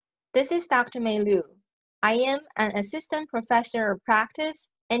This is Dr. Mei Lu. I am an assistant professor of practice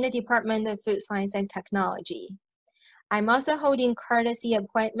in the Department of Food Science and Technology. I'm also holding courtesy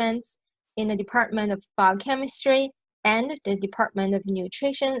appointments in the Department of Biochemistry and the Department of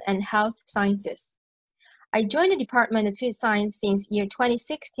Nutrition and Health Sciences. I joined the Department of Food Science since year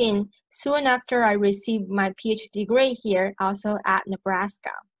 2016, soon after I received my PhD degree here, also at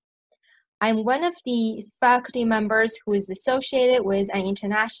Nebraska. I'm one of the faculty members who is associated with an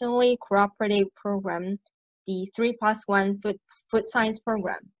internationally cooperative program, the 3+1 Food Science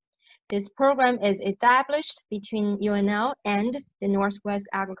Program. This program is established between UNL and the Northwest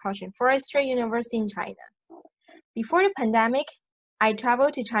Agriculture and Forestry University in China. Before the pandemic, I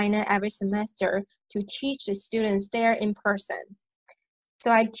traveled to China every semester to teach the students there in person.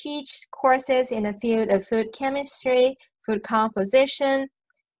 So I teach courses in the field of food chemistry, food composition,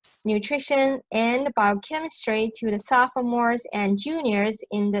 nutrition, and biochemistry to the sophomores and juniors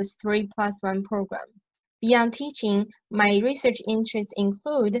in this 3+1 program. Beyond teaching, my research interests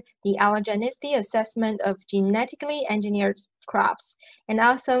include the allergenicity assessment of genetically engineered crops, and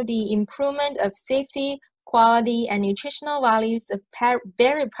also the improvement of safety, quality, and nutritional values of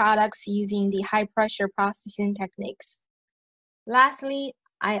berry products using the high-pressure processing techniques. Lastly,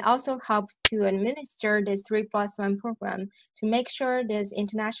 I also help to administer this 3+1 program to make sure this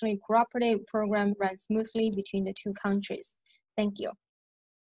internationally cooperative program runs smoothly between the two countries. Thank you.